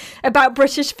tangent about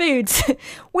British foods.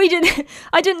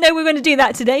 I didn't know we were going to do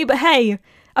that today, but hey,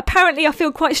 apparently I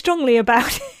feel quite strongly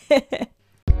about it.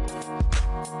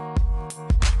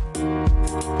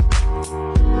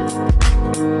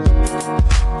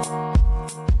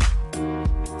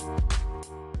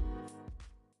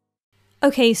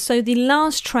 Okay, so the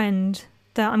last trend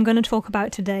that I'm going to talk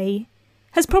about today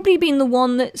has probably been the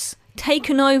one that's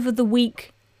taken over the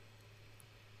week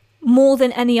more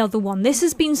than any other one. This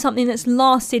has been something that's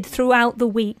lasted throughout the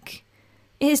week.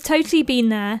 It has totally been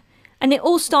there, and it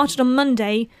all started on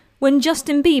Monday when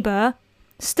Justin Bieber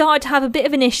started to have a bit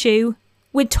of an issue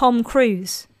with Tom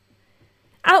Cruise.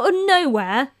 Out of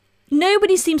nowhere,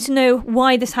 nobody seems to know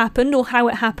why this happened or how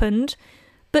it happened,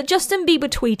 but Justin Bieber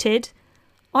tweeted,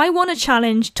 "I want to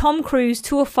challenge Tom Cruise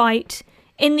to a fight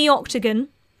in the octagon.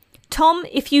 Tom,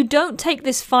 if you don't take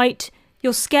this fight,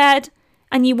 you're scared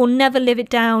and you will never live it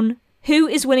down. Who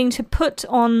is willing to put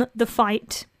on the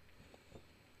fight?"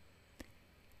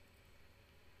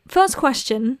 First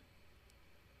question,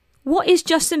 what is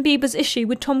Justin Bieber's issue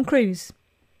with Tom Cruise?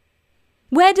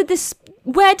 Where did the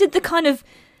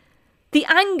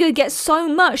anger get so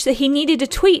much that he needed to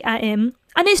tweet at him?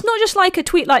 And it's not just like a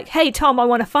tweet like, "Hey Tom, I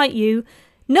want to fight you."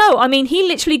 No, I mean, he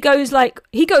literally goes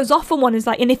off on one. Is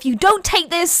like, "And if you don't take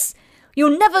this,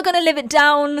 you're never going to live it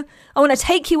down. I want to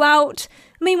take you out."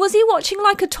 I mean, was he watching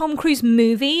like a Tom Cruise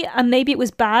movie and maybe it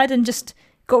was bad and just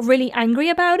got really angry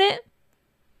about it?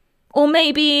 Or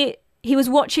maybe he was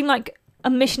watching like a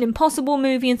Mission Impossible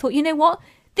movie and thought, you know what?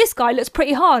 This guy looks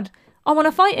pretty hard. I want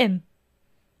to fight him.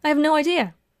 I have no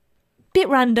idea. Bit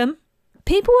random.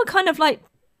 People were kind of like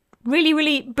really,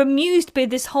 really bemused by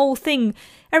this whole thing.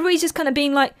 Everybody's just kind of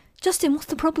being like, "Justin, what's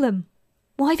the problem?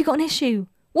 Why have you got an issue?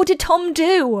 What did Tom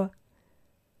do?"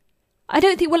 I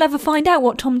don't think we'll ever find out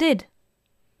what Tom did.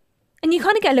 And you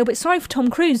kind of get a little bit sorry for Tom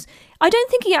Cruise. I don't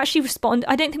think he actually responded.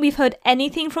 I don't think we've heard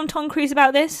anything from Tom Cruise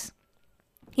about this.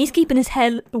 He's keeping his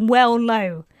head well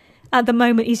low at the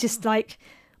moment. He's just like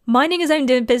minding his own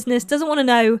business, doesn't want to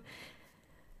know.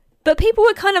 But people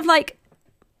were kind of like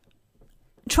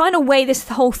trying to weigh this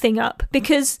whole thing up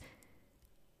because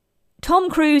Tom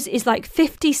Cruise is like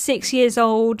 56 years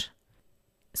old.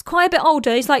 It's quite a bit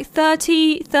older. He's like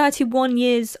 30, 31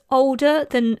 years older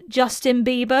than Justin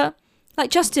Bieber. Like,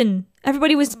 Justin,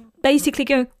 everybody was basically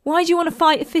going, "Why do you want to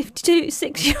fight a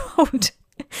 56-year-old?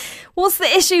 What's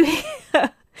the issue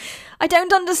here?" I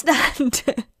don't understand.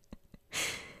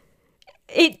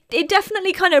 It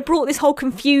definitely kind of brought this whole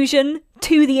confusion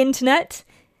to the internet.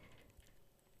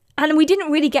 And we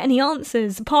didn't really get any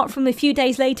answers, apart from a few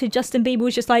days later, Justin Bieber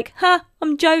was just like,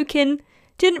 "I'm joking.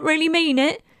 Didn't really mean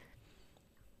it."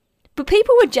 But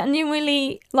people were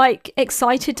genuinely like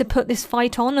excited to put this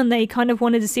fight on, and they kind of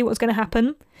wanted to see what was going to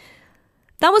happen.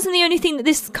 That wasn't the only thing that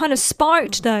this kind of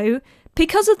sparked though.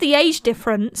 Because of the age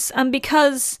difference and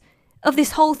because of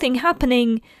this whole thing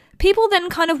happening, people then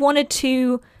kind of wanted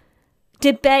to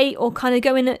debate or kind of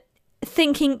go in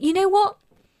thinking, you know what?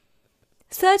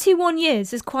 31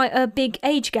 years is quite a big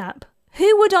age gap.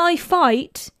 Who would I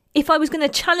fight if I was going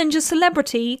to challenge a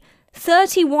celebrity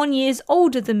 31 years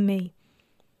older than me?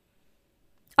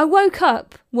 I woke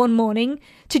up one morning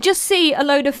to just see a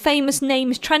load of famous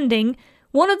names trending.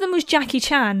 One of them was Jackie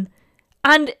Chan.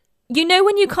 And you know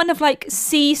when you kind of like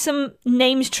see some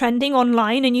names trending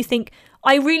online and you think,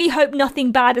 "I really hope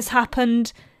nothing bad has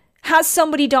happened. Has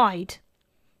somebody died?"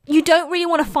 You don't really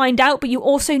want to find out, but you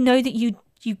also know that you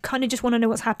kind of just want to know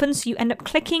what's happened. So you end up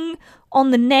clicking on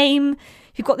the name.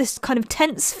 You've got this kind of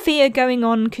tense fear going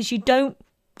on because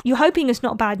you're hoping it's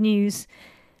not bad news.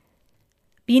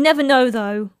 But you never know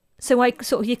though. So I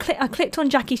clicked on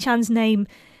Jackie Chan's name,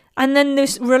 and then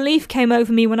this relief came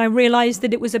over me when I realised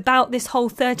that it was about this whole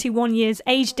 31 years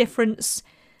age difference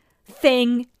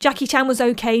thing. Jackie Chan was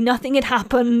okay, nothing had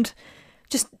happened.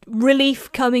 Just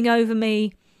relief coming over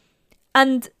me.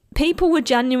 And people were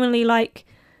genuinely like,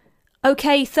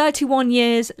 okay, 31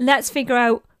 years, let's figure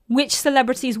out which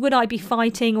celebrities would I be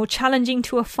fighting or challenging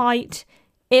to a fight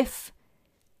if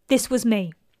this was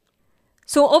me.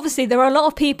 So obviously there are a lot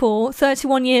of people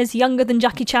 31 years younger than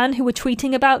Jackie Chan who were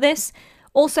tweeting about this.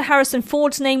 Also Harrison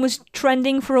Ford's name was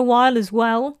trending for a while as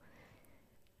well.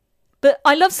 But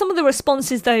I love some of the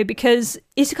responses though, because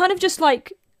it's kind of just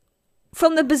like,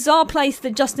 from the bizarre place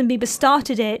that Justin Bieber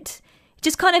started it,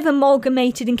 just kind of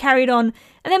amalgamated and carried on.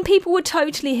 And then people were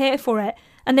totally here for it.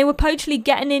 And they were totally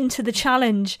getting into the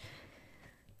challenge.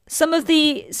 Some of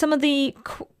the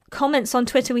comments on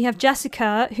Twitter, we have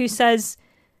Jessica who says,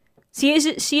 she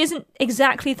isn't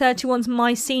exactly 31's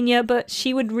my senior, but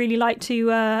she would really like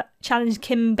to challenge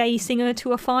Kim Basinger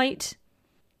to a fight.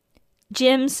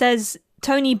 Jim says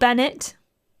Tony Bennett.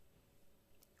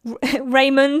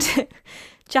 Raymond,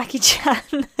 Jackie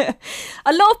Chan.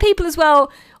 A lot of people as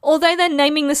well, although they're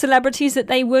naming the celebrities that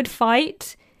they would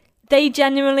fight, they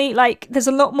genuinely, like, there's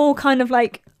a lot more kind of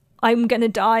like, I'm gonna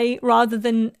die, rather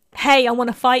than, hey, I want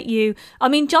to fight you. I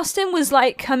mean, Justin was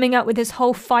like coming up with his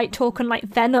whole fight talk on like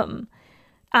Venom.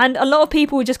 And a lot of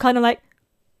people were just kind of like,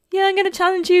 yeah, I'm going to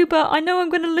challenge you, but I know I'm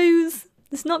going to lose.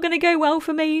 It's not going to go well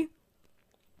for me.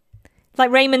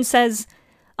 Like Raymond says,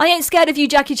 I ain't scared of you,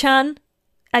 Jackie Chan.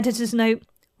 Editor's note,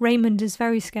 Raymond is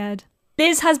very scared.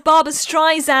 Liz has Barbra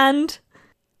Streisand.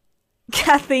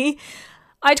 Kathy,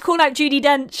 I'd call out Judi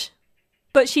Dench,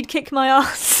 but she'd kick my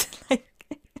ass.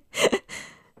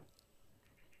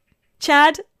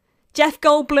 Chad, Jeff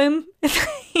Goldblum.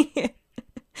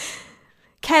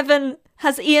 Kevin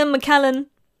has Ian McKellen.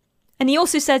 And he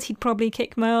also said he'd probably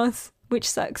kick my ass, which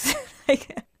sucks.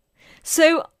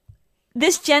 So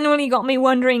this generally got me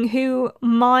wondering who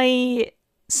my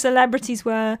celebrities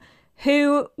were,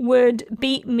 who would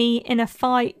beat me in a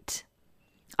fight.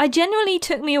 I genuinely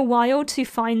took me a while to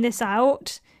find this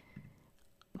out.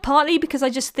 Partly because I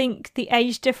just think the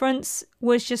age difference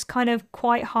was just kind of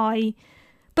quite high.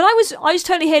 But I was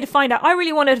totally here to find out. I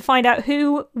really wanted to find out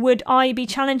who would I be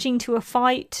challenging to a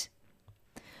fight.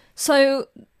 So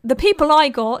the people I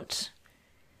got,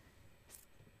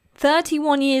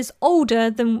 31 years older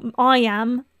than I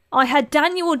am, I had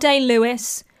Daniel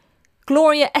Day-Lewis,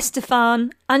 Gloria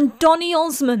Estefan, and Donny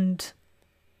Osmond.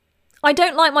 I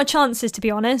don't like my chances, to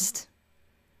be honest.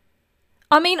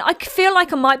 I mean, I feel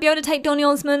like I might be able to take Donny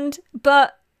Osmond,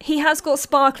 but he has got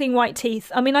sparkling white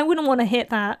teeth. I mean, I wouldn't want to hit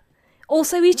that.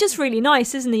 Also, he's just really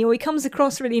nice, isn't he? Or he comes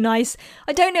across really nice.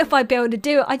 I don't know if I'd be able to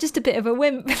do it. I'm just a bit of a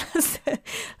wimp.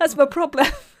 That's my problem.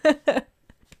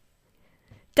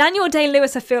 Daniel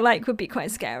Day-Lewis, I feel like, would be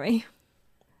quite scary.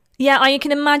 Yeah, I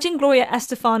can imagine Gloria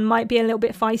Estefan might be a little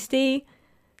bit feisty.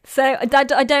 So I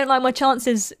don't like my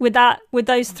chances with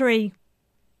those three.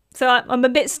 So I'm a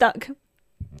bit stuck.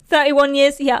 31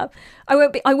 years, yeah.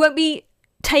 I won't be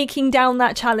taking down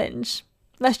that challenge.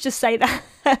 Let's just say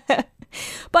that.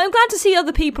 But I'm glad to see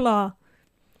other people are.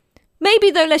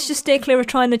 Maybe though, let's just steer clear of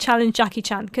trying to challenge Jackie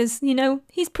Chan, because you know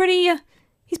he's pretty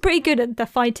good at the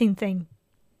fighting thing.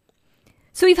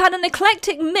 So we've had an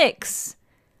eclectic mix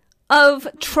of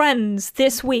trends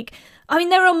this week. I mean,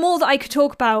 there are more that I could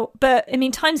talk about, but I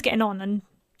mean, time's getting on, and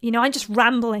you know, I'm just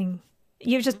rambling.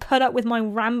 You've just put up with my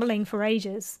rambling for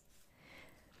ages.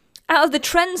 Out of the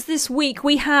trends this week,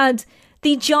 we had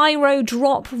the gyro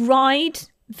drop ride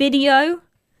video,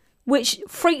 which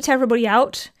freaked everybody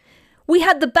out. We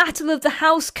had the Battle of the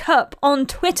House Cup on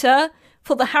Twitter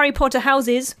for the Harry Potter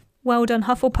houses. Well done,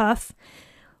 Hufflepuff.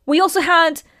 We also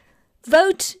had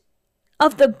vote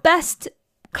of the best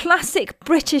classic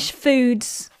British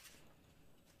foods.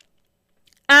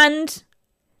 And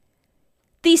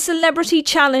the celebrity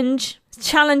challenge,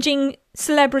 challenging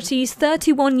celebrities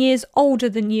 31 years older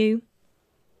than you.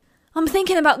 I'm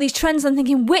thinking about these trends. I'm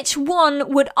thinking, which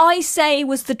one would I say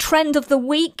was the trend of the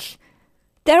week?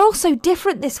 They're all so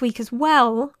different this week as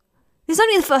well. This is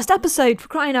only the first episode, for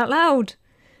crying out loud.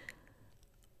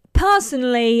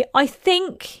 Personally, I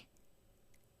think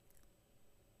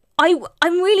I'm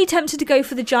really tempted to go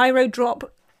for the gyro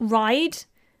drop ride,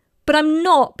 but I'm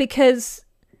not, because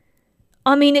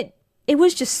I mean it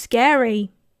was just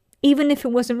scary, even if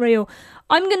it wasn't real.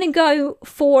 I'm going to go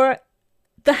for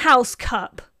the House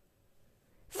Cup.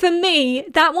 For me,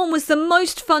 that one was the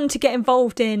most fun to get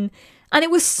involved in. And it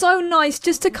was so nice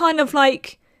just to kind of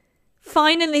like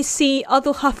finally see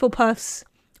other Hufflepuffs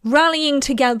rallying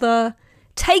together,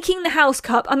 taking the House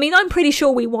Cup. I mean, I'm pretty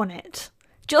sure we won it.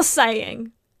 Just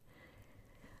saying.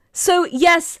 So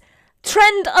yes,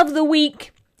 trend of the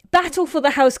week, battle for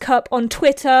the House Cup on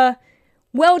Twitter.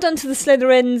 Well done to the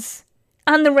Slytherins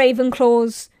and the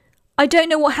Ravenclaws. I don't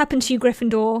know what happened to you,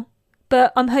 Gryffindor,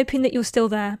 but I'm hoping that you're still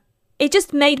there. It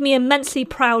just made me immensely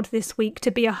proud this week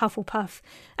to be a Hufflepuff.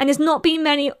 And there's not been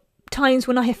many times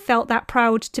when I have felt that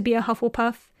proud to be a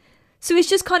Hufflepuff. So it's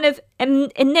just kind of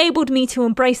enabled me to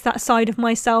embrace that side of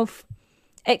myself.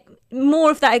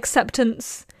 more of that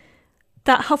acceptance,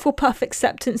 that Hufflepuff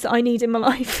acceptance that I need in my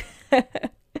life.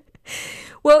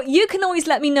 Well, you can always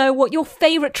let me know what your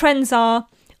favourite trends are.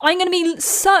 I'm going to be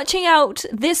searching out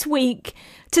this week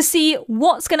to see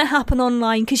what's going to happen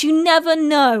online, because you never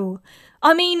know.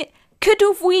 I mean, could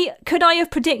I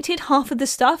have predicted half of the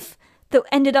stuff that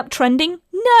ended up trending?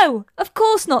 No, of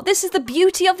course not. This is the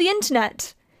beauty of the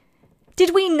internet.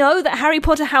 Did we know that Harry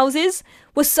Potter houses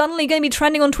were suddenly going to be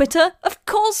trending on Twitter? Of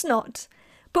course not.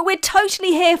 But we're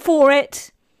totally here for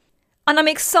it. And I'm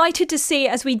excited to see,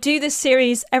 as we do this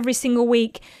series every single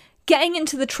week, getting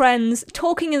into the trends,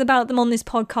 talking about them on this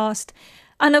podcast.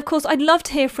 And of course, I'd love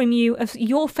to hear from you of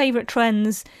your favourite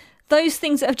trends, those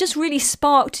things that have just really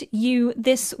sparked you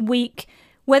this week,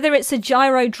 whether it's a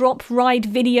gyro drop ride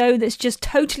video that's just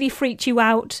totally freaked you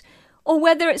out, or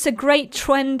whether it's a great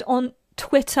trend on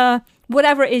Twitter,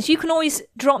 whatever it is. You can always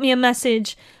drop me a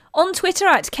message on Twitter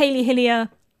at Kaylee Hillier.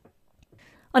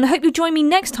 And I hope you'll join me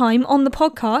next time on the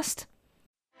podcast.